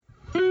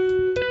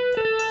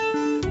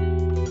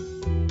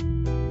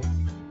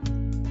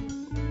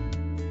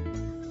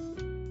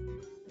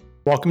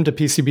Welcome to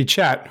PCB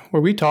Chat,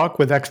 where we talk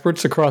with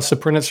experts across the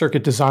printed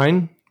circuit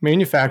design,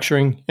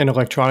 manufacturing, and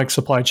electronic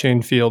supply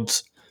chain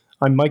fields.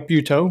 I'm Mike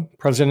Buteau,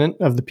 president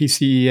of the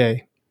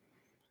PCEA.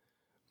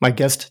 My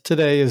guest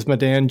today is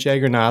Madan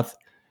Jagannath,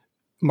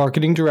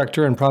 marketing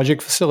director and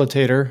project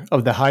facilitator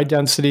of the High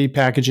Density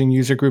Packaging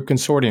User Group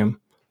Consortium,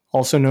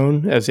 also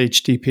known as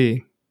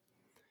HDP.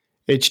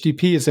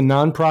 HDP is a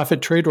nonprofit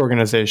trade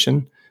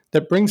organization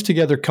that brings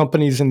together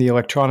companies in the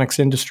electronics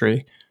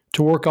industry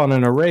to work on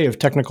an array of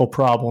technical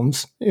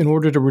problems in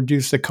order to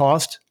reduce the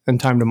cost and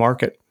time to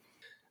market.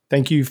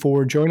 Thank you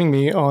for joining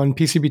me on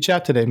PCB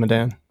Chat today,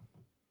 Madan.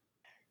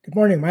 Good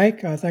morning, Mike.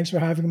 Thanks for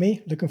having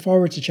me. Looking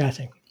forward to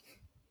chatting.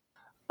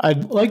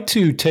 I'd like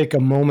to take a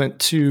moment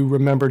to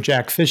remember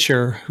Jack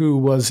Fisher, who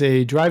was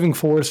a driving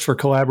force for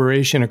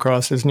collaboration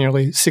across his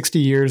nearly 60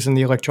 years in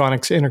the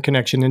electronics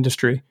interconnection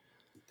industry.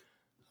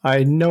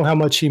 I know how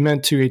much he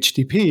meant to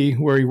HDP,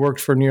 where he worked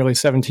for nearly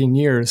 17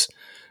 years,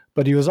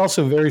 but he was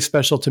also very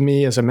special to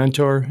me as a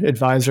mentor,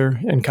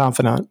 advisor, and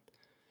confidant.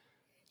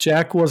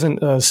 Jack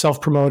wasn't a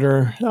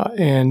self-promoter,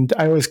 and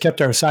I always kept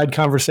our side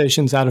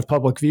conversations out of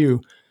public view,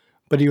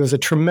 but he was a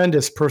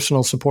tremendous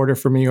personal supporter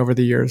for me over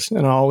the years,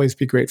 and I'll always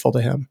be grateful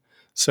to him.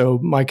 So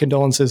my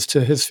condolences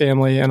to his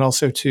family and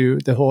also to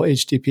the whole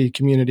HDP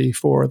community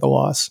for the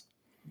loss.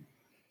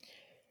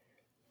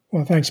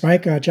 Well, thanks,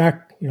 Mike.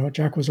 Jack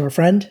was our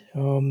friend.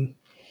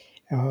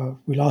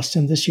 We lost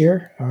him this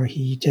year.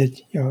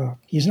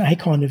 He's an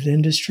icon of the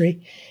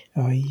industry.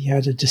 He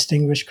had a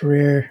distinguished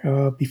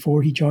career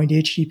before he joined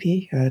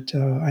HDP at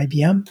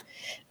IBM.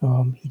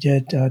 He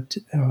did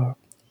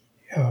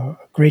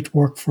great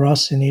work for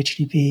us in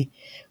HDP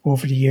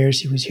over the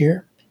years he was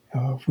here.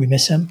 We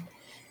miss him.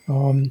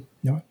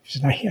 He's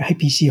an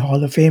IPC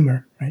Hall of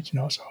Famer, right?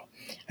 So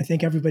I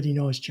think everybody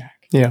knows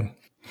Jack. Yeah,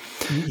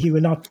 he will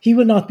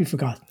not be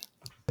forgotten.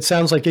 It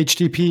sounds like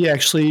HDP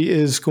actually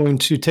is going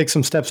to take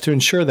some steps to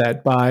ensure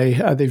that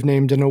by they've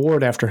named an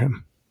award after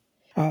him.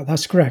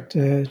 That's correct.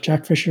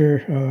 Jack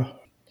Fisher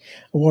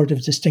Award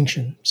of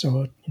Distinction.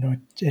 So,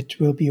 it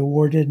will be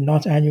awarded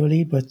not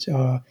annually, but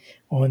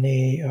on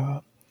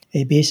a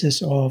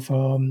basis of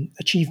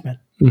achievement.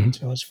 Mm-hmm.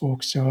 So as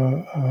folks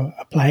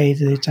apply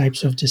the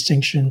types of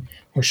distinction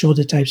or show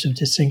the types of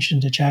distinction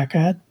that Jack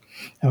had,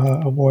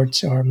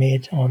 awards are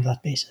made on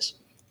that basis.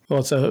 Well,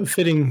 it's a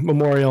fitting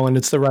memorial, and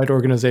it's the right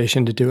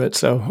organization to do it.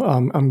 So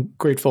I'm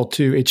grateful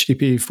to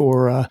HDP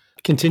for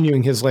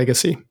continuing his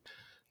legacy.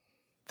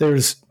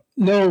 There's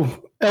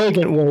no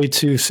elegant way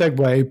to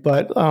segue,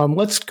 but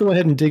let's go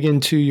ahead and dig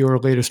into your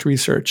latest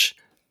research.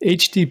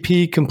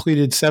 HDP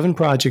completed 7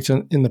 projects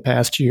in the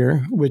past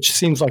year, which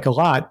seems like a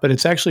lot, but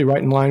it's actually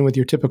right in line with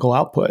your typical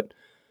output.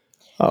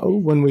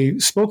 When we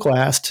spoke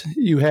last,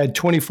 you had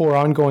 24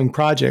 ongoing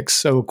projects,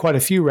 so quite a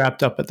few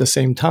wrapped up at the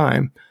same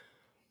time.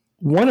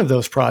 One of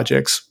those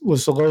projects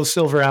was the low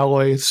silver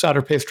alloy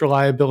solder paste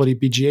reliability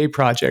BGA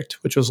project,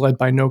 which was led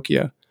by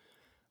Nokia.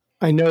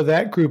 I know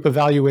that group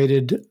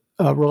evaluated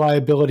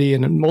reliability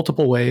in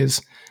multiple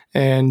ways,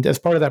 and as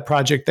part of that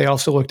project, they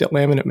also looked at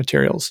laminate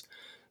materials.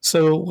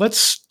 So let's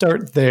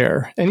start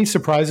there. Any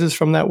surprises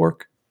from that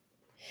work?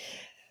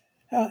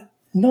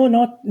 No,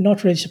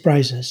 not really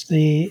surprises.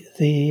 The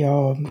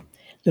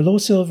low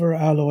silver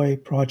alloy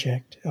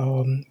project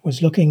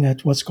was looking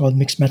at what's called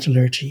mixed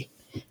metallurgy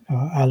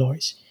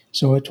alloys.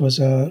 So it was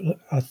a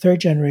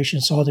third generation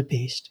solder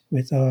paste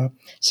with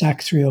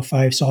SAC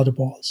 305 solder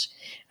balls.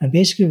 And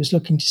basically it was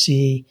looking to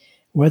see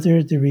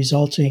whether the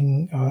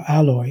resulting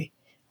alloy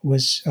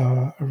was,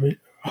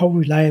 how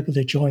reliable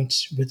the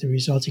joints with the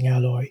resulting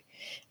alloy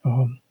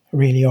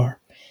really are.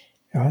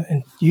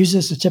 And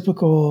uses the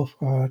typical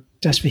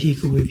test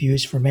vehicle we've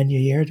used for many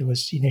a year. It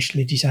was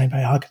initially designed by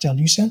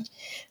Alcatel-Lucent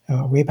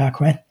way back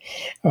when.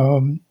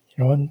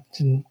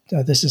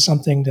 This is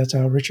something that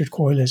Richard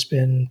Coyle has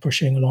been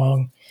pushing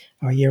along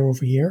year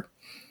over year.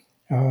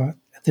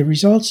 The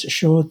results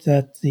showed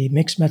that the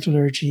mixed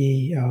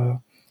metallurgy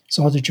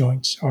solder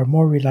joints are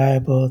more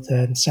reliable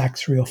than SAC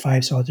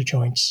 305 solder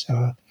joints,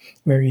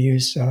 where you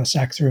use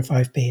SAC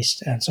 305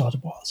 paste and solder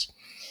balls.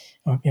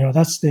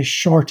 That's the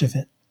short of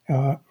it.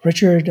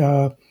 Richard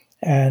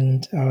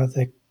and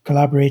the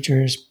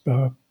collaborators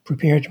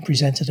prepared and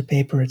presented a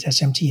paper at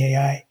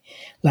SMTAI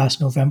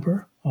last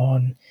November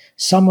on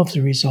some of the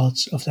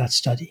results of that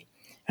study.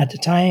 At the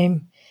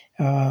time,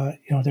 there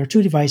are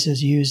 2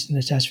 devices used in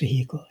the test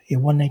vehicle, a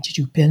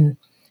 192-pin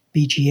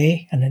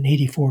BGA and an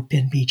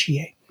 84-pin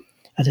BGA.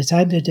 At the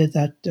time they did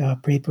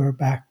that paper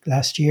back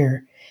last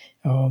year,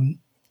 the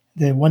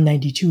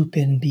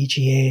 192-pin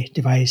BGA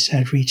device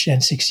had reached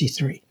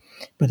N63,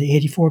 but the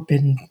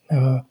 84-pin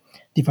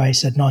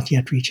device had not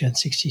yet reached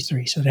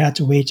N63. So they had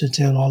to wait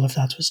until all of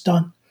that was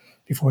done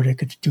before they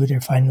could do their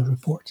final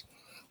report.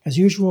 As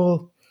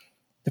usual,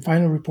 the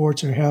final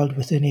reports are held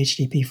within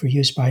HDP for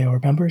use by our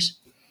members,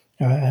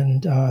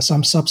 and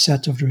some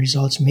subset of the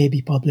results may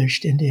be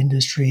published in the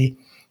industry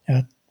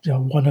at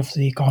one of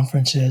the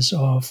conferences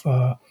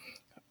that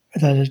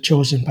are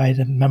chosen by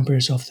the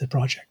members of the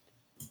project.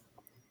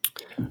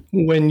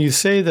 When you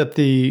say that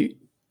the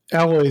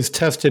alloys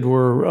tested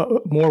were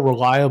more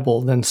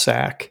reliable than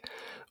SAC.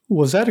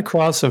 Was that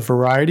across a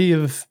variety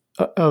of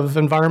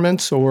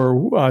environments, or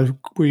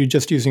were you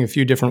just using a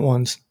few different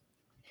ones?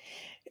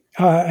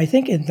 I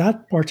think in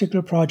that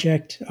particular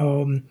project,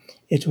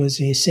 it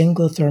was a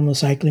single thermal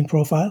cycling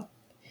profile.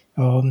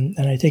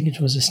 And I think it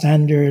was a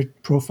standard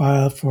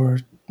profile for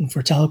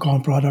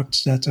telecom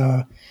products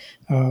that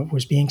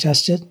was being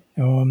tested,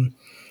 and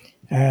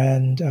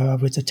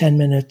with a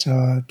 10-minute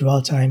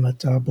dwell time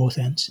at both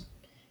ends.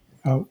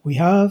 We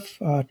have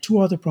two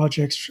other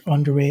projects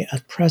underway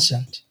at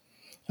present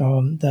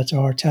that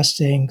are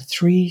testing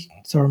three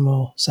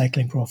thermal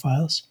cycling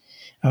profiles,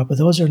 but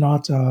those are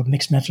not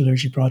mixed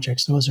metallurgy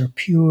projects. Those are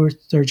pure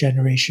third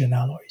generation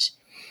alloys,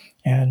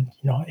 and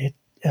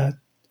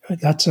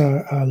that's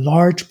a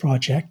large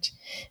project.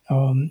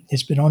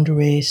 It's been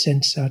underway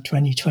since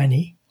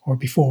 2020 or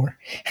before.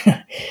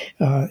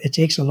 It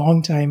takes a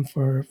long time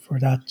for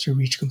that to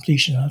reach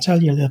completion. I'll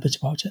tell you a little bit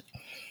about it.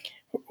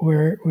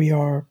 We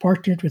are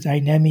partnered with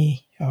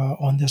INEMI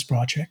on this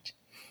project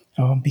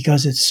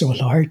because it's so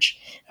large.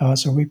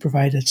 So we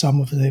provided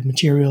some of the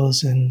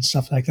materials and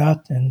stuff like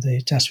that and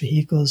the test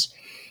vehicles.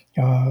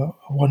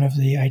 One of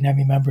the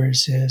INEMI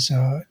members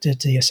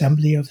did the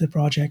assembly of the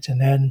project,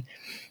 and then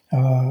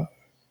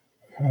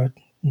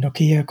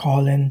Nokia,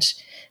 Collins,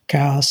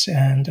 CAS,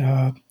 and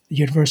the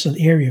Universal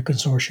Area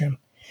Consortium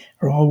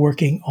are all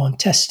working on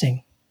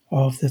testing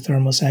of the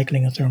thermal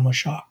cycling and thermal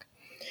shock.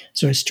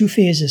 So it's two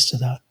phases to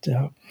that.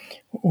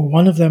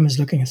 One of them is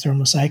looking at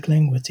thermal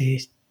cycling with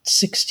a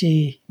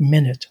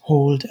 60-minute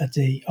hold at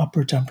the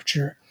upper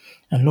temperature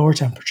and lower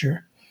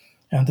temperature,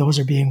 and those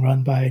are being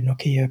run by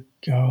Nokia,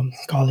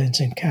 Collins,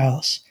 and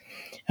CAS.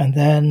 And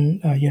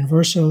then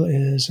Universal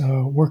is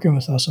working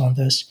with us on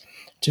this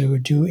to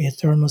do a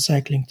thermal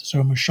cycling to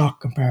thermal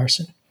shock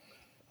comparison.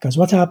 Because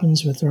what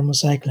happens with thermal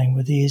cycling,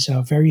 with these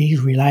very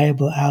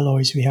reliable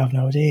alloys we have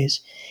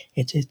nowadays,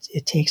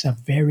 it takes a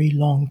very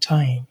long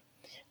time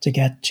to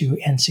get to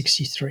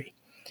N63.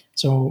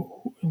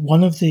 So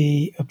one of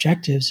the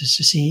objectives is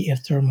to see if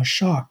thermal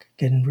shock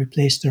can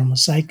replace thermal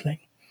cycling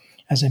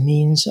as a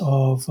means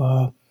of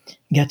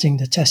getting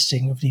the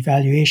testing of the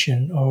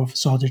evaluation of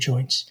solder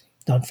joints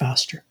done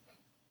faster.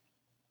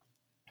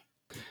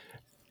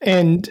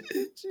 And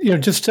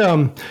just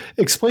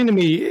explain to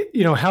me,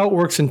 how it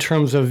works in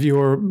terms of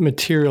your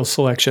material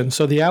selection.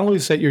 So the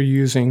alloys that you're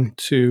using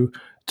to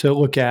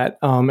look at,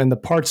 and the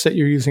parts that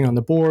you're using on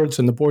the boards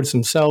and the boards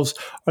themselves,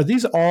 are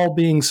these all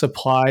being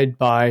supplied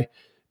by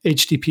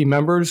HDP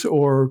members,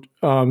 or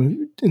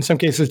in some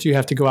cases, do you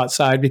have to go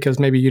outside because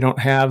maybe you don't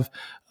have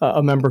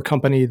a member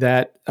company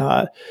that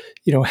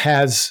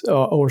has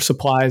or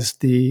supplies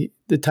the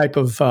type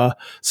of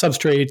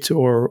substrate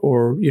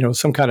or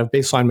some kind of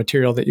baseline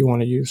material that you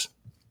want to use?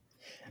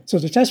 So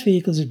the test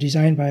vehicles are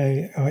designed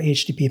by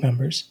HDP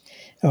members.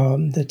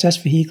 The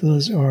test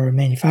vehicles are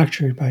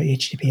manufactured by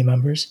HDP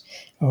members.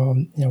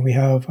 We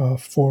have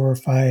 4 or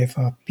 5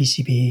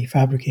 PCB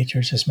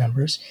fabricators as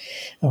members.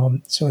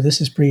 So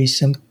this is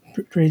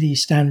pretty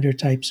standard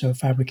types of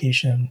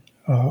fabrication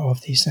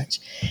of these things.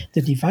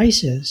 The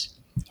devices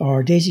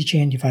are daisy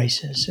chain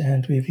devices,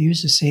 and we've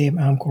used the same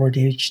Amcor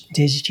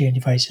daisy chain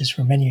devices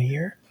for many a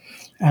year.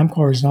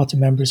 Amcor is not a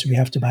member, so we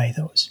have to buy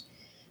those.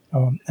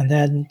 And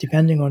then,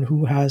 depending on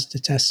who has the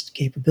test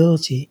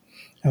capability,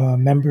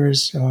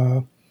 members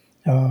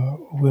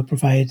will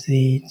provide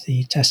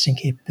the testing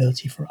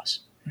capability for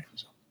us. Right?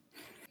 So.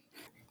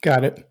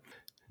 Got it.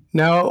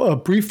 Now, a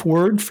brief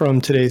word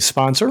from today's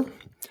sponsor.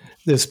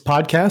 This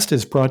podcast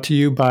is brought to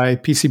you by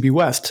PCB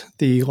West,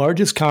 the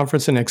largest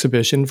conference and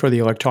exhibition for the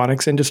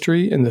electronics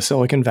industry in the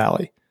Silicon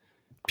Valley.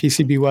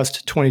 PCB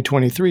West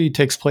 2023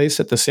 takes place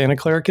at the Santa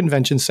Clara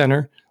Convention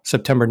Center,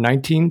 September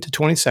 19 to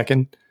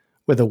 22nd,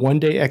 with a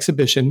one-day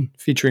exhibition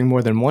featuring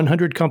more than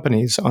 100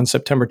 companies on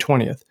September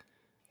 20th.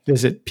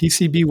 Visit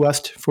PCB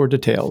West for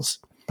details.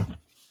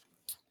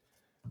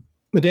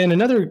 Madan,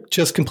 another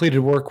just completed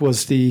work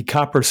was the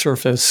copper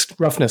surface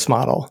roughness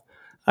model.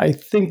 I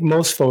think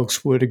most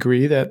folks would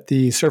agree that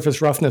the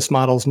surface roughness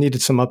models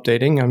needed some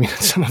updating. I mean,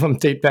 some of them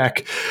date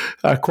back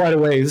quite a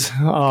ways.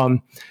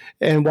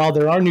 And while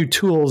there are new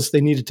tools,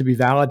 they needed to be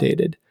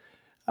validated.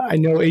 I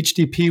know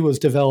HDP was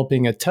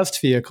developing a test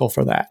vehicle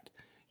for that.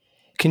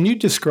 Can you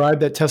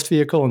describe that test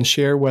vehicle and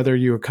share whether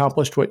you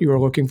accomplished what you were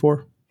looking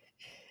for?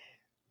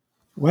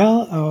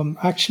 Well,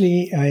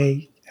 actually,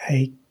 I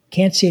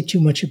can't say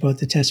too much about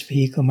the test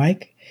vehicle,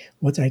 Mike.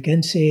 What I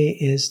can say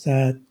is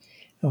that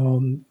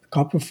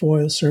copper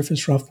foil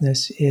surface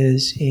roughness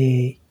is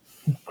a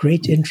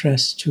great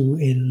interest to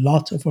a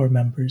lot of our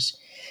members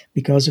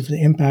because of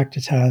the impact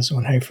it has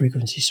on high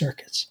frequency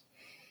circuits.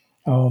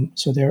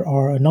 So there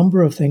are a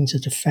number of things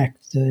that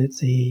affect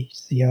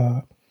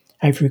the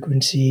high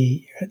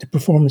frequency, the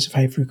performance of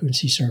high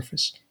frequency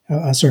circuits.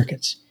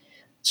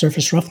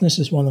 Surface roughness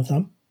is one of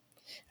them.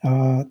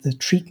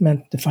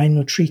 The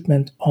final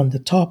treatment on the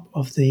top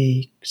of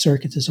the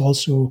circuit is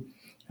also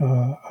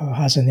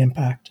has an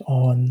impact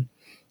on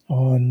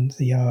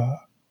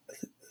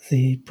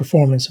the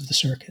performance of the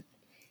circuit.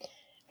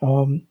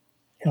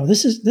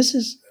 This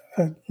is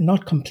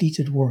not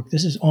completed work.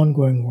 This is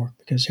ongoing work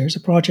because there's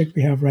a project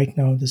we have right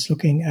now that's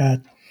looking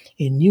at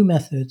a new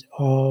method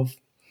of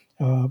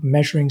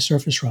measuring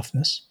surface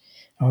roughness.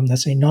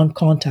 That's a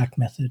non-contact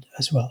method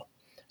as well.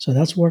 So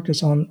that's work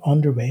that's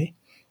underway,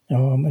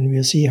 and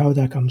we'll see how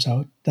that comes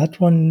out. That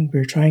one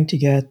we're trying to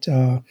get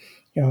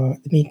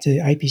meet the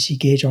IPC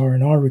gauge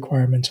R&R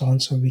requirements on,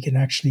 so we can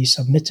actually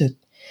submit it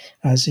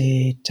as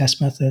a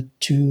test method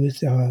to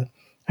the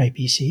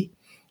IPC.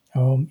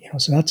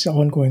 So that's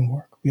ongoing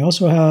work. We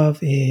also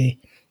have a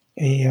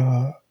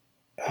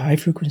high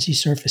frequency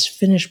surface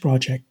finish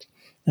project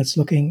that's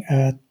looking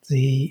at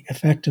the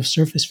effect of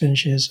surface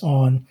finishes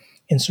on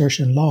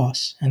insertion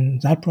loss,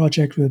 and that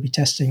project will be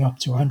testing up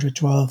to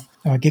 112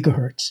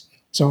 gigahertz.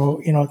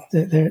 So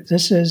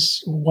this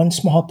is one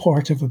small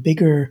part of a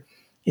bigger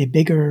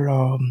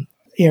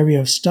area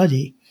of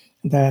study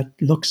that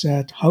looks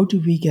at how do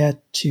we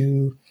get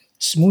to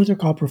smoother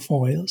copper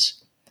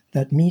foils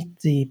that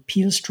meet the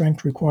peel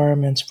strength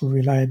requirements for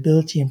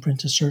reliability in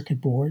printed circuit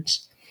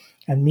boards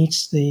and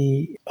meets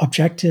the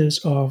objectives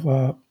of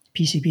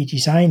PCB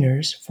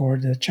designers for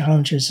the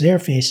challenges they're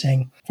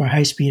facing for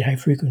high speed, high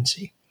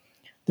frequency.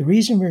 The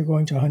reason we're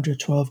going to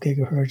 112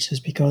 gigahertz is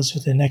because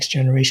of the next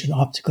generation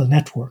optical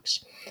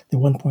networks, the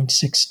 1.6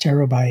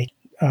 terabyte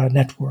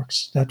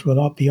networks that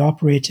will be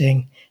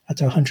operating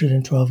at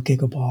 112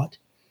 gigabaud,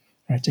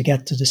 right, to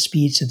get to the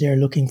speeds that they're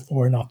looking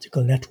for in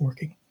optical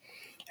networking.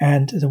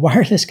 And the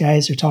wireless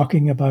guys are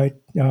talking about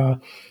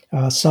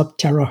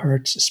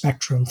sub-terahertz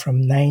spectrum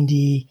from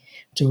 90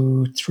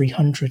 to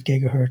 300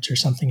 gigahertz or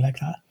something like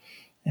that.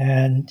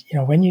 And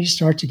when you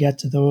start to get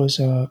to those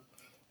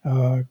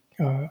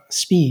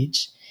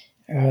speeds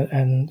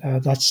and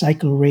that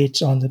cycle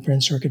rates on the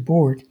printed circuit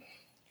board,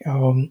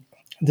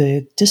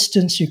 the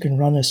distance you can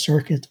run a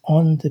circuit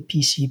on the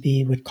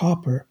PCB with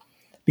copper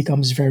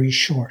becomes very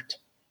short,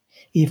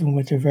 even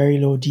with the very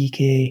low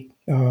decay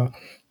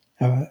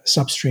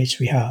substrates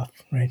we have,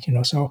 right?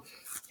 So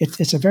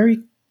it's a very,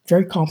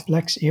 very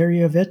complex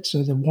area of it.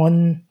 So the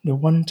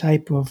one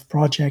type of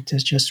project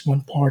is just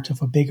one part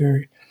of a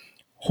bigger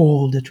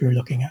whole that we're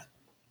looking at.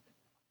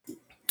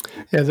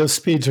 Yeah, those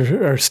speeds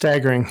are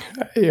staggering.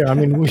 I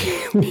mean, we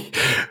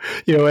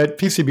at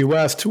PCB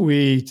West,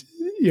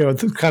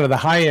 kind of the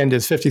high end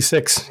is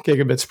 56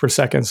 gigabits per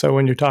second. So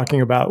when you're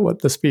talking about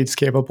what the speed's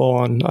capable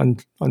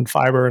on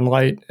fiber and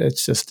light,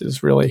 it's just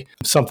is really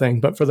something.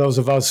 But for those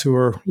of us who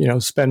are,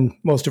 spend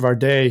most of our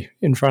day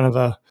in front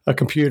of a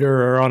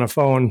computer or on a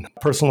phone,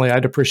 personally,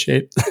 I'd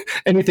appreciate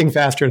anything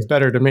faster is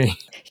better to me.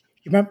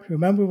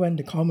 Remember when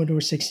the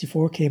Commodore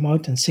 64 came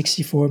out and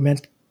 64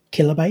 meant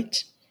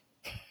kilobytes?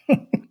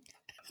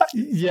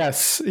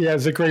 Yes, yeah,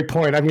 it's a great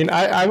point. I mean,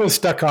 I was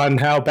stuck on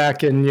how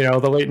back in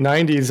the late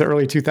 '90s,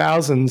 early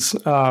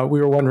 2000s,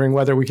 we were wondering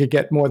whether we could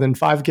get more than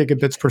 5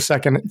 gigabits per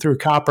second through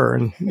copper,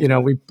 and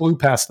we blew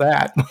past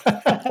that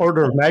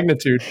order of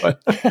magnitude.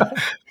 But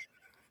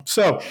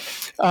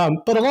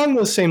but along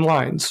those same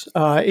lines,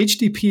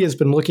 HDP has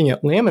been looking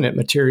at laminate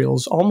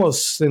materials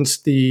almost since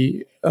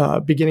the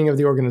beginning of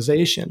the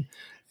organization,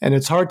 and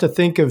it's hard to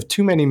think of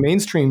too many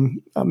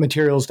mainstream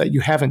materials that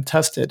you haven't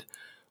tested.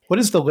 What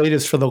is the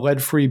latest for the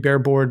lead-free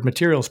bareboard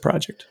materials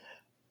project?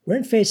 We're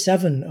in phase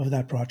 7 of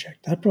that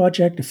project. That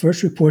project, the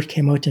first report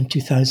came out in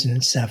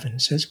 2007.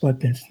 So it's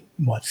been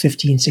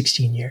 15,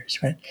 16 years,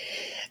 right?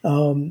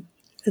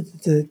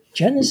 The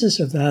genesis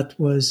of that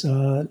was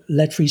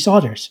lead-free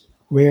solders,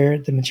 where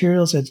the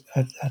materials at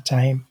that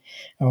time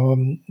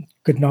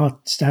could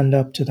not stand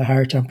up to the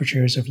higher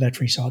temperatures of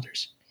lead-free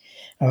solders.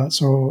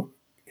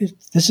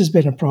 This has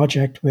been a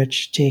project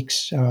which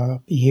takes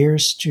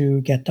years to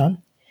get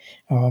done.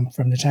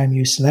 From the time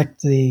you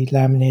select the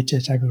laminate to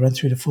the time you run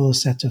through the full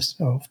set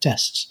of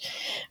tests.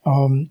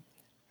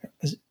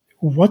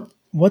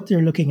 What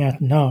they're looking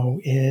at now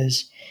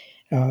is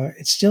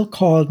it's still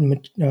called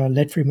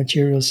lead-free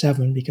material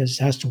 7 because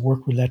it has to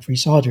work with lead-free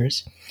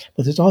solders,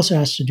 but it also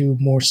has to do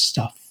more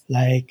stuff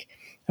like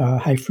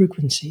high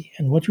frequency.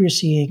 And what we're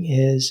seeing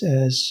is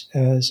as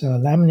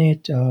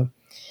laminate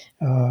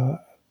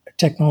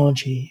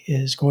technology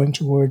is going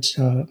towards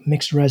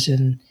mixed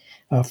resin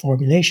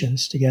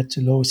formulations to get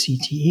to low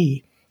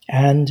CTE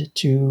and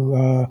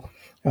to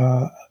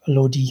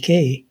low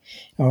decay,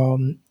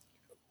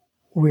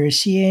 we're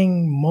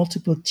seeing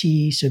multiple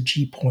T sub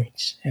G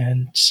points.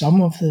 And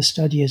some of the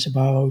study is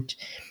about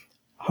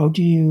how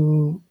do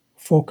you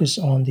focus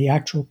on the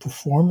actual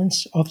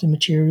performance of the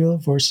material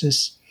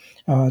versus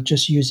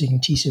just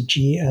using T sub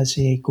G as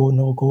a go,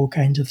 no go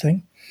kind of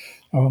thing.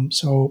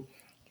 So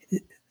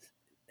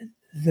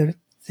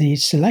the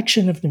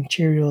selection of the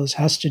materials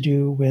has to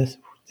do with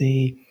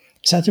the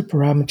set of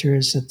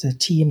parameters that the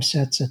team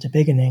sets at the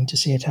beginning to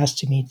say it has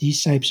to meet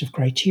these types of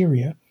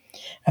criteria.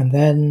 And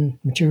then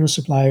material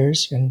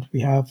suppliers, and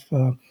we have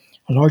a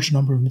large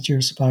number of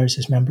material suppliers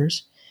as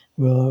members,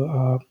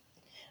 will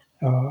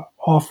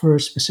offer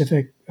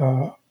specific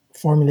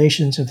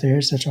formulations of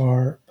theirs that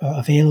are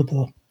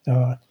available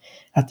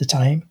at the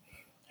time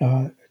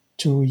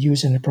to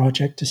use in a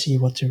project to see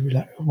what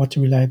the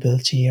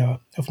reliability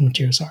of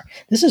materials are.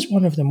 This is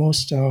one of the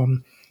most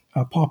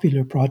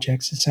popular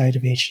projects inside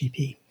of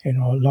HDP.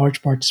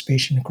 Large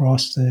participation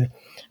across the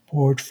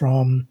board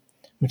from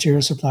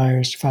material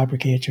suppliers to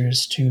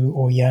fabricators to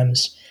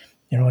OEMs.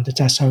 The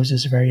test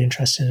houses are very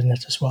interested in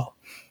it as well.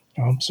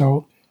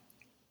 So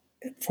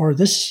for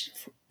this,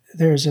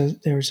 there's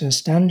a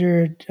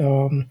standard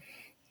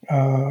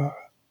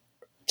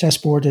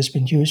test board that's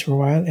been used for a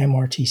while,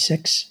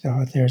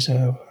 MRT6. There's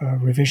a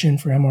revision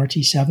for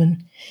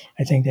MRT7.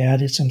 I think they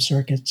added some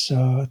circuits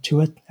to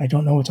it. I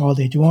don't know what all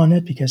they do on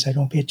it because I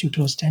don't pay too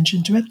close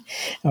attention to it.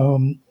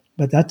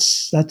 But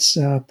that's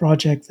a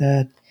project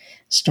that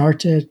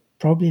started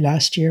probably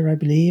last year, I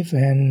believe,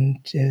 and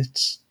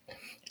it's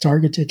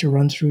targeted to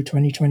run through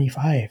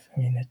 2025. I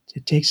mean,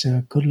 it takes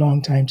a good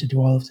long time to do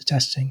all of the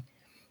testing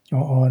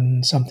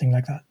on something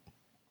like that.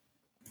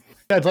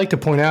 I'd like to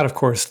point out, of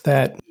course,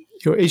 that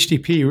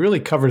HDP really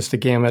covers the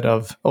gamut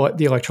of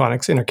the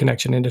electronics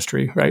interconnection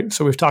industry, right?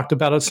 So we've talked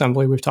about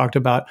assembly, we've talked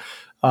about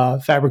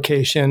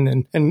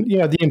fabrication, and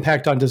the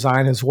impact on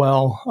design as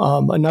well.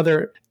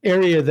 Another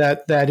area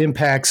that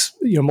impacts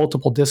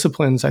multiple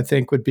disciplines, I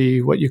think, would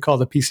be what you call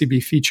the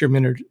PCB feature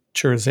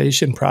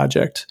miniaturization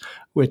project,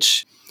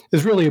 which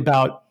is really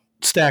about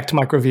stacked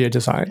microvia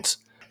designs.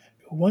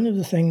 One of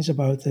the things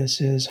about this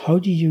is how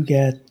do you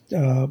get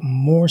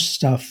more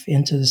stuff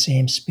into the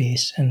same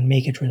space and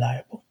make it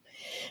reliable?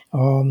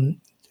 As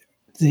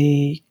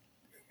we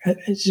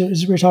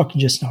were talking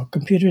just now,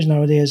 computers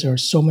nowadays are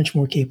so much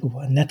more capable,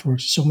 and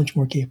networks so much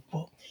more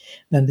capable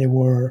than they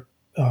were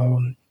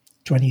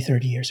 20,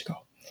 30 years ago.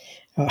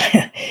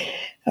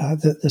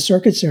 The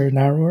circuits are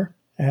narrower,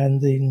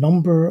 and the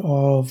number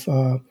of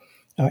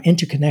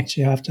interconnects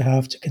you have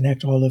to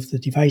connect all of the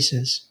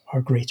devices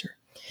are greater.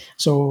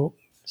 So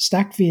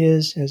stacked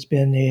vias has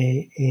been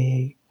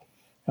a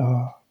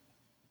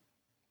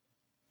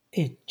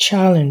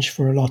challenge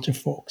for a lot of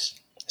folks.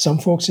 Some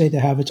folks say they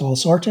have it all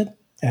sorted,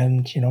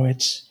 and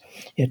it's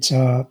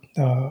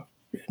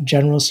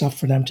general stuff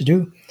for them to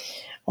do.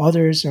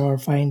 Others are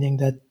finding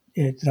that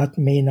that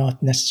may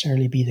not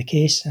necessarily be the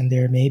case, and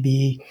there may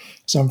be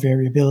some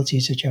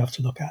variabilities that you have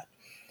to look at.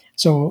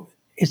 So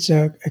it's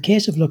a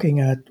case of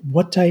looking at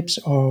what types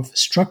of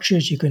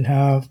structures you can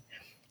have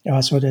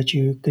so that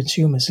you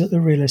consume as little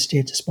real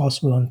estate as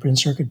possible on the printed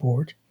circuit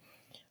board,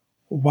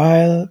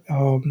 while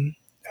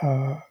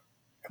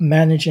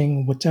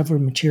managing whatever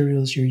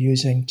materials you're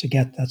using to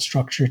get that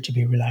structure to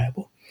be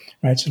reliable,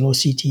 right? So low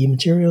CTE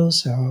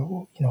materials,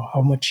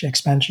 how much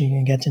expansion you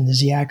can get in the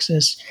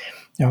Z-axis,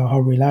 how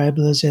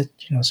reliable is it?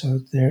 So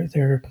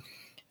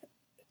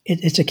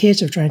it's a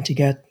case of trying to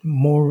get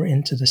more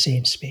into the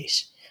same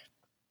space.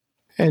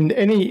 And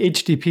any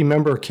HDP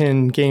member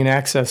can gain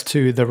access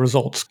to the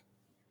results.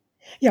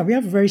 Yeah, we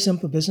have a very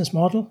simple business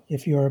model.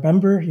 If you're a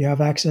member, you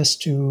have access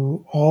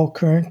to all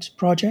current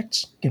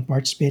projects. You can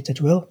participate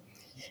at will.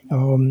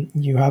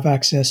 You have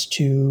access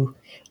to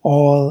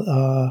all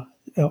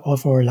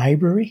of our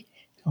library.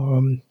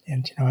 And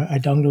I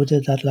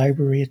downloaded that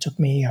library. It took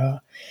me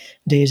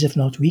days, if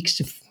not weeks,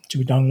 to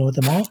download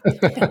them all.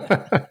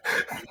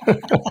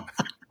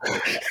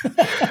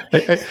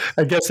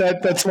 I guess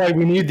that's why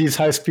we need these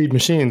high-speed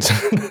machines.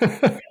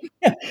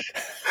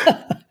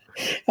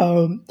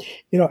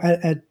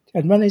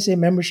 And when I say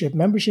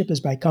membership is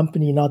by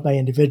company, not by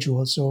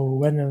individual. So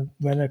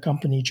when a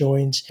company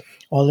joins,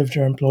 all of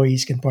their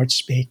employees can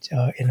participate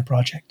in a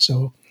project.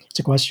 So it's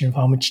a question of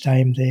how much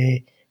time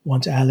they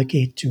want to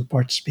allocate to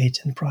participate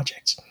in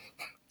projects.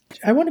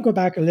 I want to go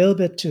back a little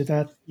bit to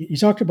that. You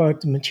talked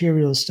about the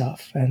material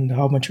stuff and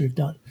how much we've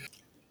done.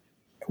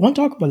 I want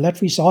to talk about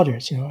lead-free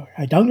solders.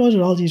 I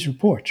downloaded all these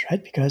reports,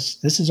 right? Because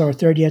this is our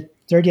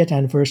 30th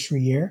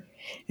anniversary year.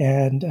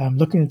 And I'm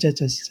looking at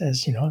it as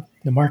the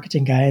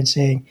marketing guy and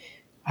saying,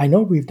 I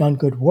know we've done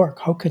good work.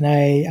 How can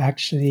I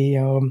actually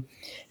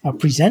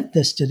present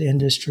this to the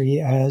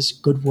industry as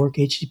good work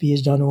HDP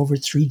has done over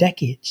 3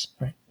 decades,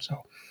 right?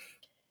 So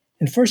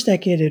in the first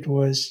decade, it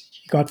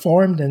got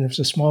formed and it was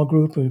a small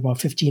group of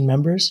about 15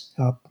 members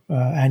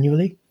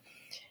annually.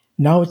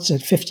 Now it's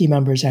at 50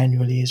 members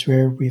annually is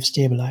where we've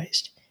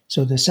stabilized.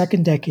 So the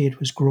second decade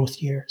was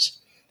growth years.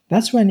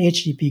 That's when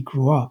HDP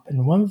grew up.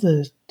 And one of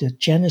the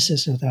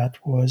genesis of that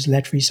was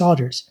lead-free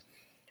solders.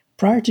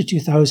 Prior to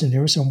 2000,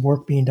 there was some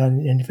work being done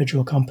in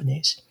individual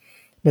companies.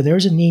 But there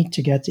was a need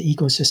to get the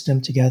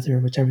ecosystem together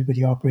with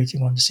everybody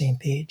operating on the same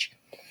page.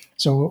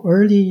 So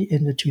early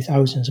in the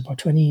 2000s, about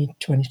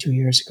 22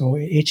 years ago,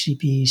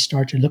 HDP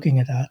started looking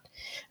at that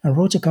and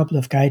wrote a couple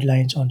of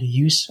guidelines on the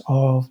use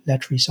of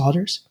lead-free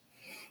solders.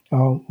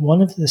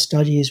 One of the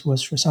studies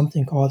was for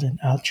something called an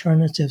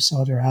alternative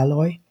solder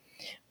alloy,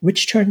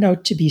 which turned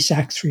out to be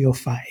SAC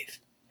 305.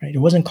 Right? It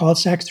wasn't called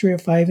SAC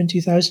 305 in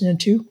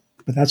 2002,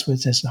 but that's what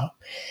it is now.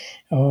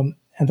 And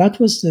that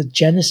was the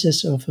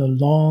genesis of a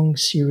long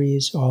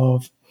series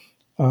of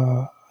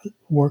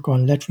work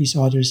on lead-free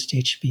solders that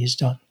HDP has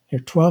done. There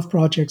are 12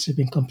 projects that have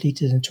been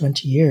completed in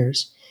 20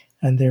 years,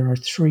 and there are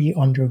 3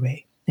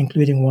 underway,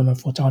 including one on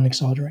photonic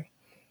soldering.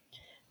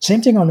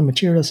 Same thing on the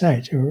material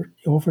side.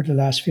 Over the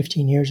last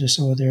 15 years or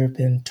so, there have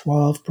been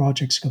 12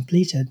 projects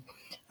completed,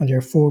 and there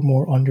are four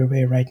more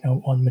underway right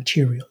now on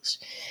materials.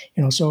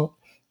 So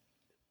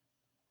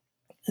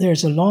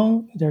there's a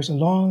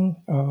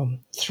long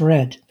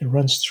thread that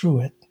runs through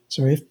it.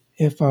 So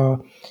if a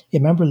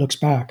member looks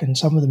back, and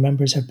some of the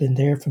members have been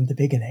there from the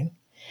beginning,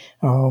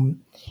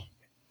 um,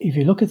 if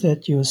you look at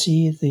that, you'll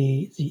see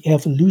the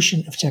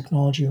evolution of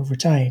technology over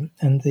time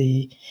and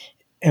the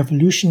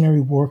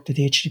evolutionary work that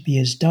HDP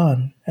has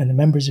done and the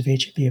members of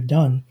HDP have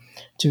done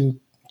to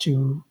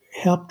to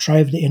help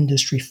drive the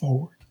industry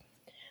forward.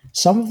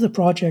 Some of the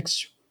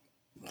projects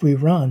we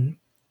run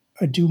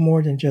do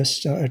more than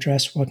just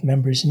address what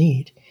members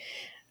need.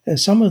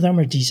 Some of them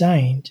are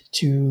designed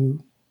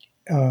to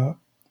uh,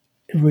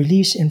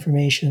 release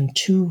information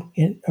to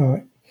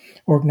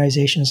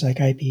organizations like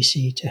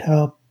IPC to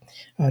help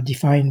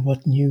define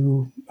what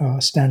new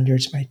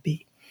standards might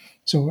be.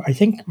 So I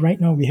think right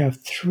now we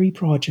have three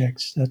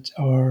projects that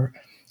are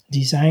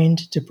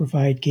designed to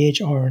provide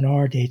gauge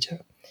R&R data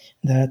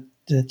that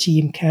the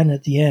team can,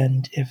 at the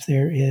end, if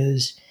there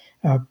is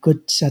a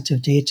good set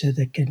of data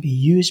that can be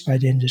used by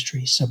the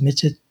industry,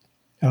 submit it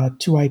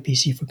to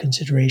IPC for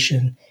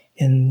consideration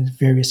in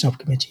various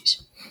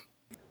subcommittees.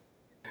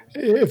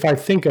 If I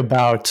think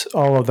about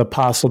all of the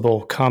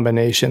possible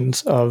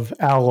combinations of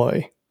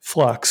alloy,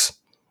 flux,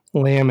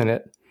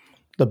 laminate,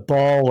 the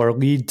ball or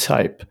lead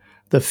type,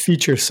 the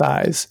feature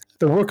size,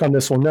 the work on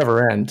this will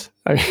never end.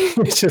 I mean,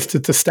 it's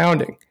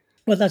astounding.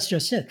 Well, that's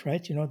just it,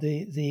 right?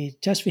 The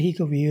test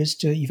vehicle we use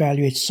to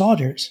evaluate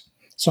solder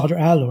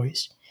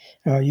alloys,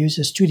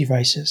 uses two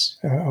devices,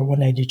 a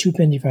 192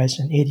 pin device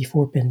and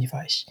 84 pin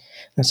device.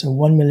 That's a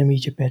 1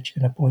 millimeter pitch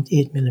and a zero point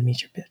 0.8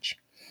 millimeter pitch.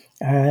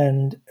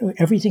 And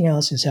everything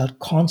else is held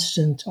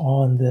constant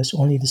on this.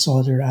 Only the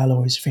solder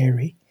alloys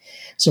vary.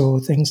 So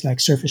things like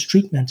surface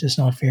treatment is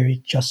not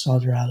very just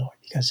solder alloy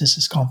because this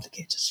is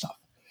complicated stuff.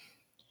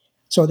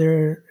 So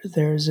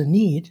there's a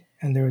need,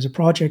 and there was a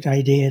project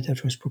idea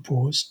that was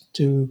proposed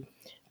to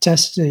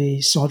test the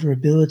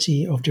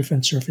solderability of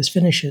different surface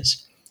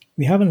finishes.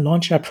 We haven't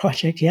launched that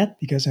project yet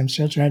because I'm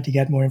still trying to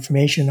get more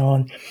information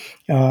on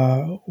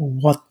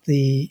what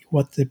the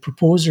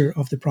proposer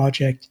of the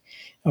project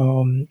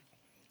had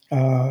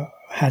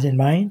in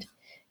mind.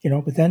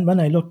 But then when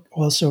I look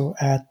also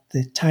at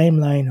the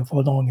timeline of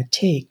how long it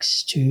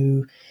takes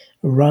to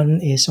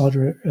run a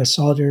solder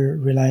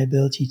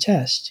reliability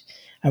test,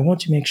 I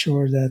want to make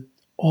sure that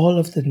all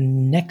of the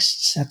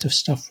next set of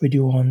stuff we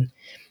do on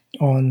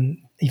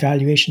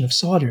evaluation of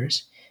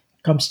solders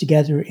comes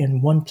together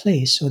in one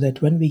place so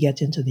that when we get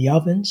into the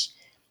ovens,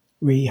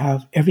 we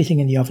have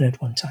everything in the oven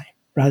at one time,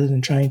 rather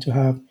than trying to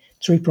have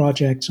three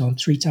projects on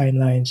three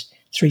timelines,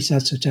 three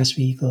sets of test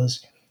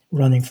vehicles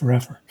running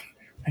forever.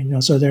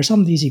 So there are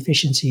some of these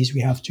efficiencies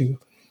we have to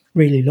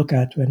really look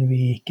at when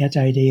we get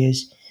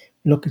ideas,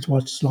 look at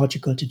what's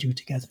logical to do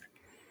together.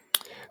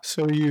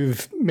 So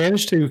you've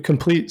managed to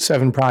complete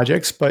 7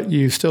 projects, but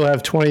you still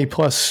have 20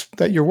 plus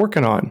that you're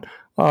working on.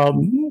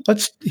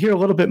 Let's hear a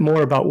little bit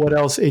more about what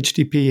else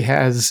HDP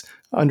has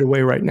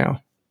underway right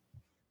now.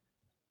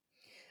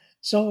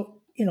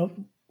 So,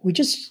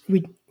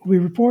 we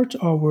report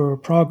our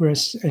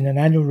progress in an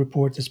annual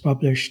report that's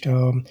published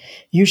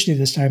usually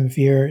this time of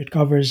year. It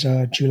covers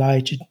July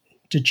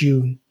to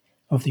June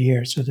of the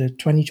year. So the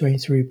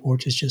 2023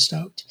 report is just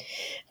out.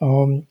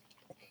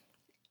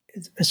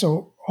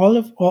 So all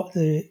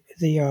the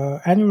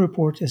annual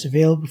report is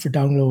available for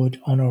download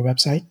on our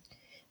website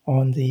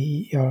on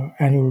the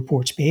annual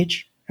reports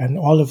page, and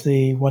all of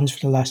the ones for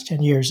the last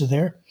 10 years are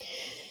there.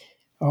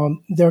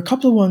 There are a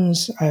couple of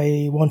ones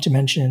I want to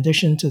mention in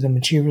addition to the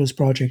materials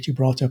project you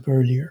brought up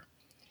earlier.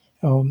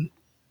 The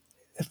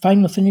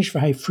final finish for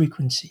high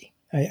frequency.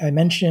 I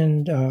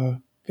mentioned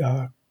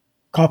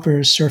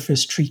copper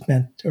surface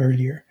treatment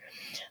earlier.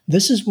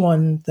 This is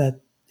one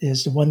that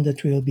is the one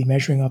that we'll be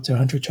measuring up to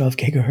 112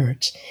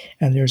 gigahertz.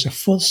 And there's a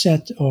full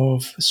set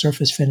of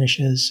surface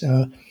finishes.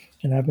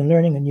 And I've been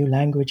learning a new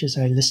language as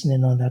I listen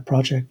in on that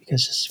project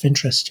because it's of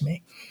interest to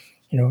me.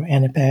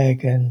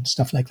 Anipeg and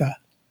stuff like that,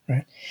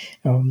 right?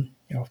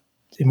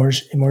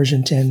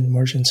 Immersion tin,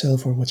 immersion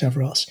silver,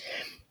 whatever else.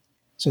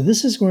 So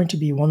this is going to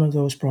be one of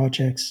those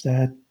projects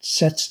that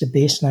sets the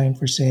baseline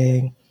for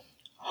saying,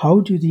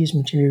 how do these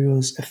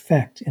materials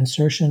affect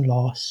insertion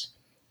loss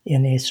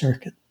in a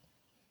circuit?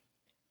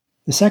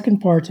 The second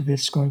part of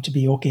it's going to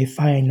be, okay,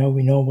 fine, now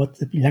we know what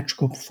the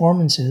electrical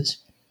performance is.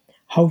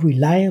 How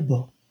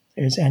reliable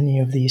is any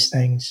of these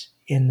things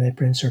in the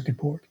printed circuit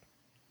board?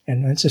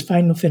 And it's a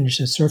final finish,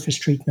 a surface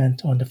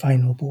treatment on the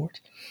final board.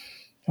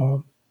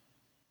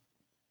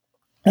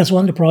 That's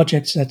one of the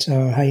projects that's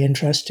high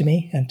interest to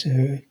me and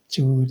to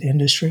the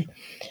industry.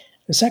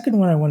 The second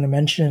one I want to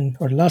mention,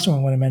 or the last one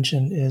I want to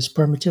mention, is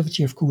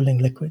permittivity of cooling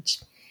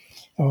liquids.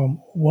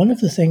 One of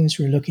the things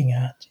we're looking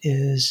at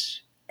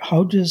is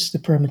how does the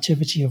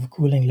permittivity of a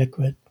cooling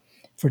liquid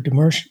for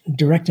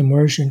direct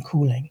immersion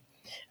cooling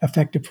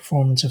affect the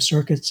performance of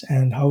circuits,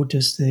 and how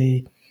does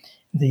the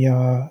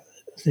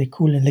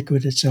cooling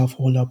liquid itself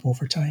hold up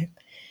over time?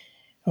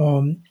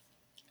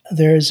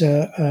 There's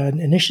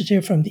an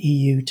initiative from the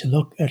EU to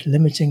look at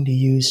limiting the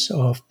use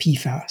of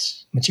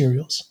PFAS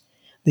materials,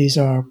 These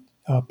are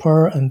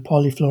per and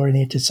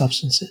polyfluorinated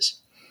substances.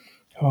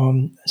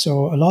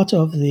 So a lot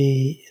of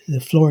the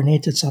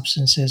fluorinated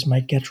substances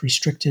might get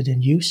restricted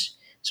in use.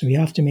 So we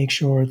have to make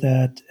sure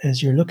that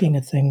as you're looking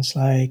at things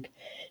like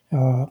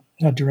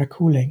direct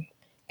cooling,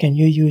 can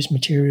you use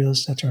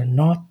materials that are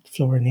not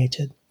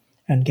fluorinated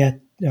and get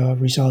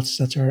results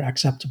that are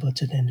acceptable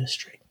to the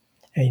industry?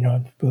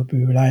 And, will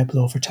be reliable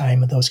over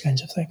time and those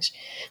kinds of things.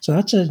 So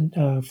that's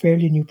a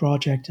fairly new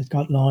project. It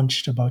got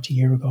launched about a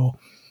year ago,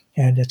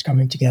 and it's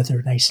coming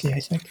together nicely, I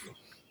think.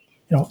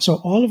 So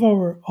all of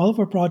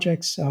our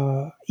projects,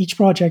 each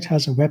project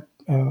has a web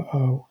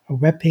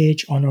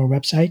page on our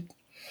website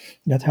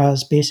that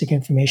has basic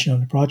information on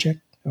the project.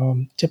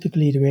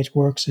 Typically, the way it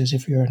works is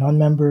if you're a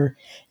non-member,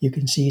 you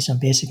can see some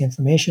basic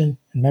information,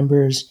 and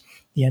members,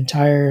 the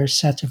entire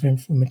set of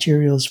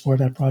materials for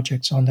that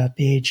project's on that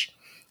page.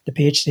 The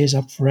page stays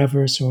up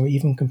forever, so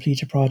even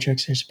completed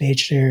projects, there's a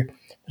page there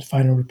with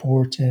final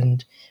report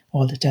and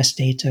all the test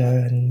data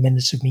and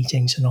minutes of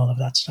meetings and all of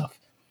that stuff.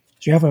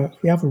 So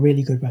we have a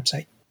really good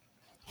website.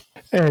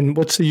 And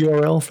what's the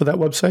URL for that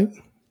website?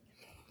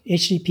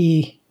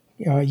 hdpug.org.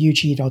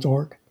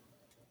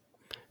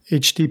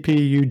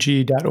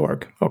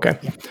 hdpug.org. Okay.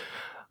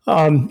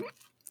 Yeah.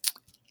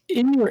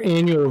 In your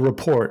annual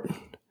report,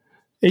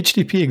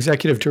 HDP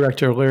Executive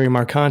Director Larry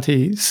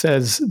Marconti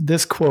says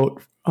this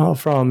quote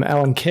from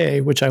Alan Kay,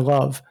 which I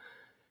love: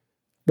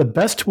 "The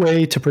best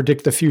way to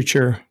predict the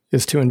future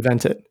is to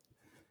invent it."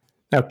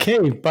 Now,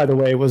 Kay, by the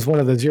way, was one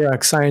of the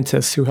Xerox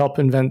scientists who helped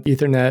invent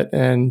Ethernet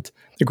and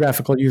the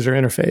graphical user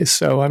interface.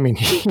 So, I mean,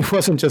 he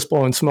wasn't just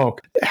blowing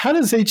smoke. How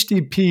does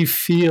HDP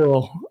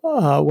feel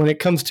when it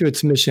comes to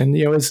its mission?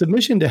 Is the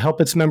mission to help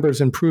its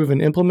members improve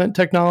and implement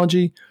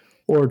technology,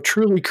 or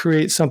truly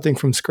create something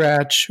from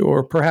scratch,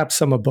 or perhaps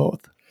some of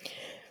both?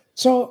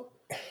 So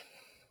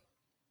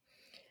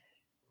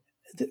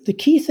the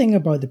key thing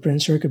about the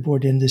printed circuit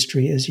board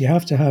industry is you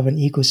have to have an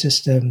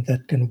ecosystem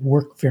that can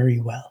work very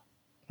well,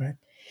 right?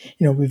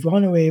 We've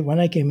gone away. When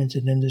I came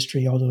into the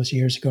industry all those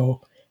years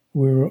ago,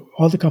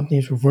 all the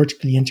companies were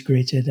vertically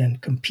integrated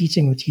and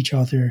competing with each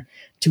other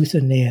tooth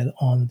and nail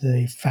on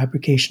the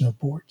fabrication of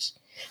boards.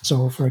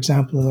 So, for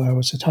example, I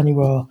was at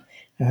Honeywell,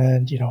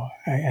 and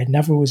I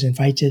never was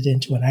invited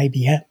into an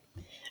IBM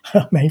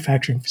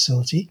manufacturing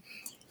facility.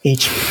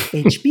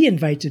 HB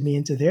invited me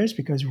into theirs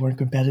because we weren't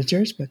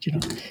competitors, but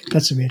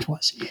that's the way it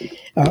was.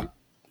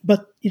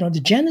 But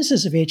the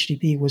genesis of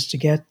HDP was to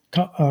get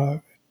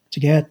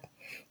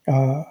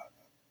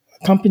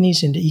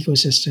companies in the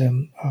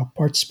ecosystem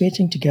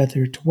participating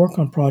together to work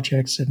on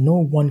projects that no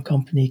one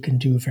company can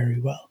do very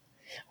well,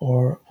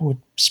 or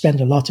would spend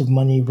a lot of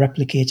money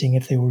replicating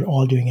if they were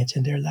all doing it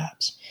in their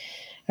labs.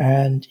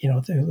 And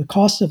the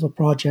cost of a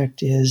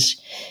project is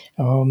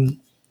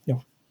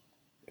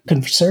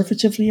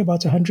conservatively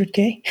about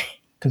 $100K.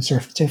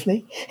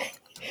 Conservatively,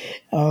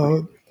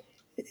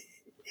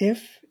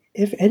 if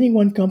any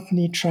one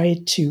company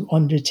tried to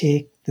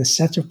undertake the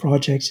set of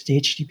projects that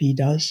HDP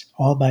does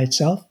all by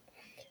itself,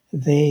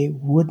 they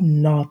would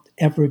not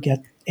ever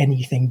get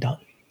anything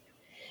done.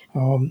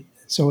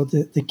 So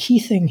the key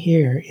thing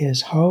here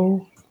is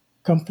how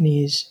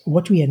companies,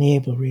 what we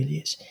enable really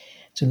is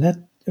to let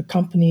the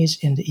companies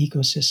in the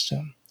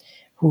ecosystem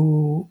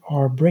who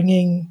are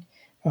bringing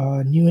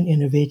new and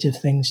innovative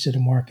things to the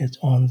market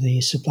on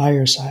the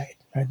supplier side,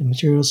 right? The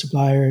material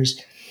suppliers,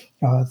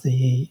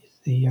 the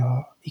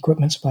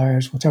equipment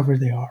suppliers, whatever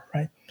they are,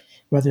 right?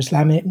 Whether it's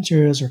laminate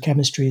materials or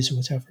chemistries or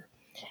whatever.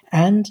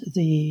 And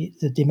the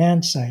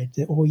demand side,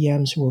 the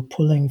OEMs who are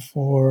pulling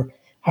for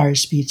higher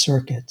speed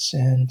circuits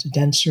and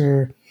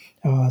denser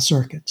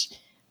circuits,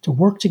 to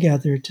work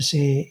together to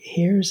say,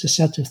 here's a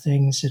set of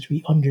things that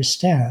we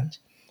understand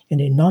in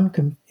a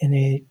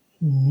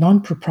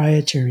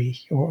non-proprietary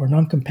or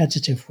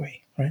non-competitive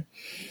way, right?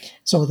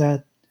 So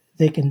that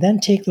they can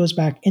then take those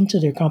back into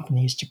their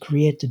companies to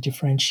create the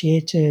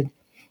differentiated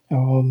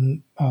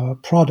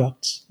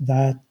products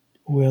that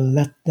will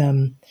let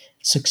them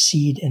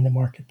succeed in the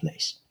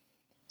marketplace.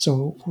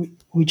 So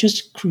we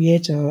just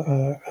create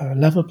a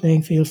level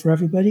playing field for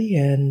everybody,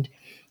 and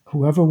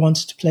whoever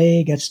wants to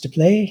play gets to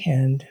play,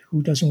 and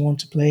who doesn't want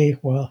to play,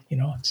 well,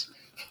 it's...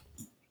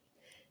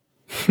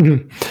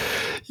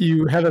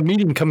 You have a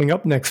meeting coming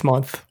up next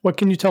month. What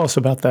can you tell us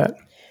about that?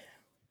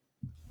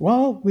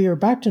 Well, we are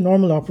back to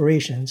normal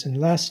operations. In the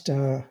last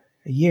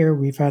year,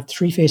 we've had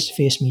 3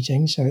 face-to-face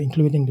meetings,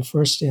 including the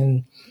first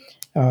in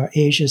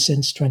Asia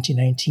since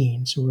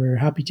 2019. So we're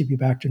happy to be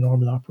back to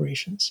normal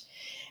operations.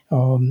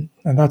 And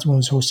that one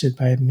was hosted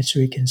by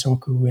Mitsui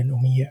Kinsoku and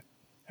Omiya.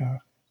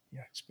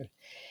 It's good.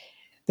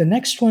 The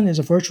next one is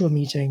a virtual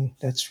meeting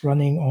that's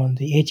running on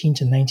the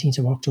 18th and 19th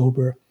of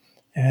October.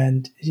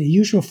 And the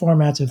usual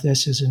format of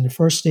this is in the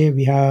first day,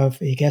 we have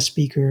a guest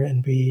speaker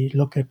and we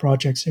look at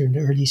projects that are in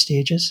the early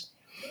stages.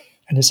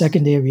 And the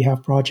second day, we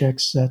have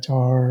projects that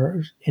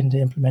are in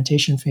the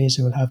implementation phase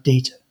that will have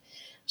data.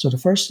 So the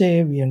first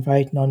day, we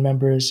invite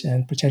non-members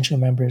and potential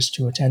members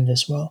to attend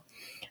as well.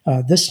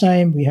 This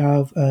time, we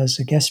have as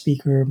a guest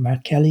speaker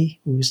Matt Kelly,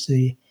 who is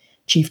the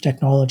Chief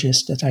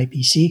Technologist at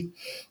IPC.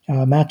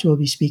 Matt will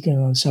be speaking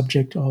on the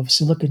subject of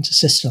silicon to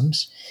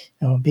systems,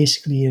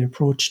 basically an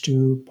approach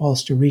to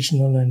bolster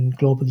regional and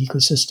global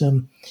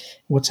ecosystem,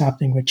 what's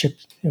happening with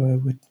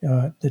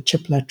the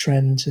chiplet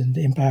trends and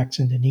the impacts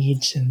and the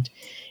needs. And,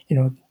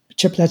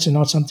 chiplets are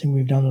not something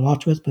we've done a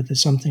lot with, but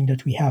it's something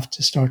that we have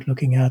to start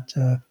looking at,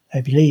 I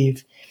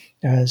believe,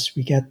 as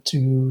we get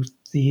to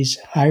these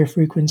higher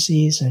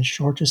frequencies and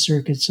shorter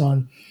circuits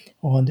on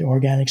the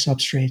organic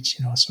substrates.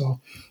 So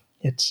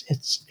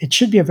it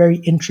should be a very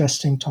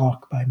interesting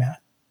talk by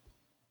Matt.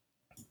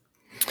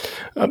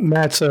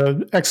 Matt's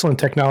an excellent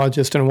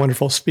technologist and a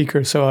wonderful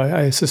speaker, so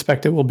I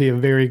suspect it will be a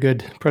very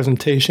good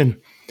presentation.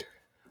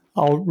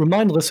 I'll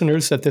remind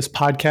listeners that this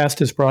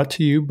podcast is brought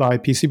to you by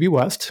PCB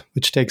West,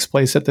 which takes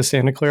place at the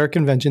Santa Clara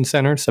Convention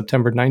Center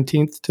September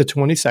 19th to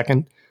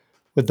 22nd,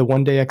 with the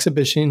one-day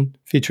exhibition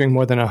featuring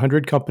more than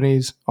 100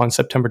 companies on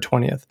September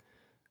 20th.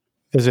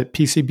 Visit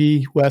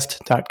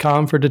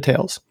pcbwest.com for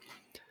details.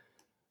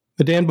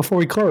 But Dan, before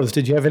we close,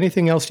 did you have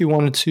anything else you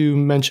wanted to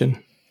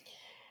mention?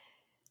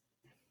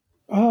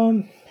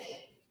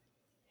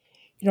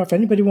 If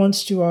anybody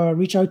wants to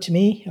reach out to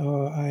me,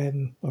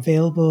 I'm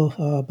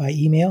available by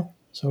email,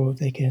 so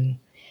they can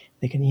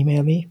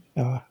email me,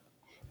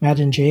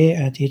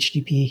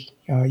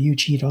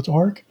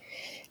 mattandj@hdpug.org,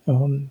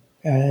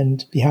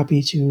 and be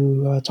happy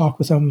to talk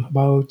with them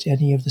about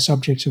any of the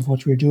subjects of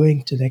what we're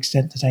doing to the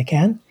extent that I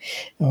can.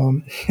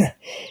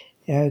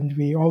 And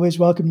we always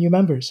welcome new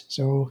members.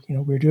 So,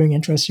 we're doing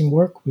interesting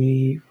work.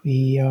 We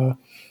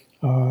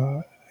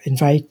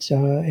invite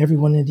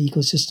everyone in the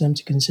ecosystem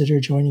to consider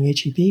joining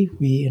HDP.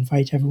 We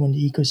invite everyone in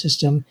the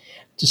ecosystem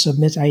to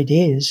submit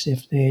ideas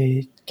if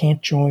they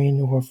can't join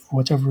or for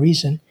whatever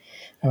reason.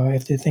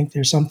 If they think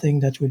there's something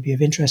that would be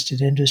of interest to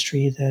the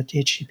industry that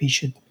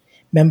HDP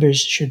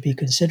members should be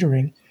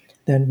considering,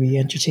 then we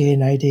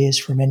entertain ideas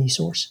from any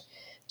source.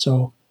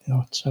 So,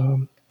 it's,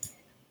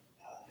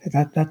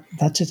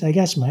 that's it, I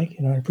guess, Mike.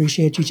 I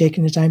appreciate you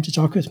taking the time to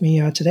talk with me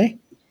today.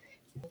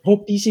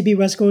 Hope PCB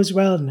West goes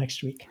well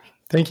next week.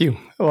 Thank you.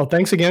 Well,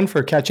 thanks again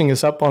for catching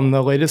us up on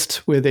the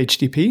latest with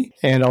HDP.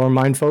 And I'll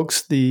remind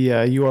folks the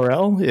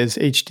URL is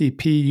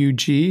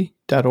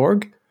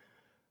hdpug.org.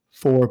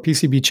 For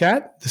PCB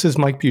Chat, this is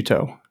Mike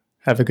Buteau.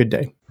 Have a good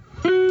day.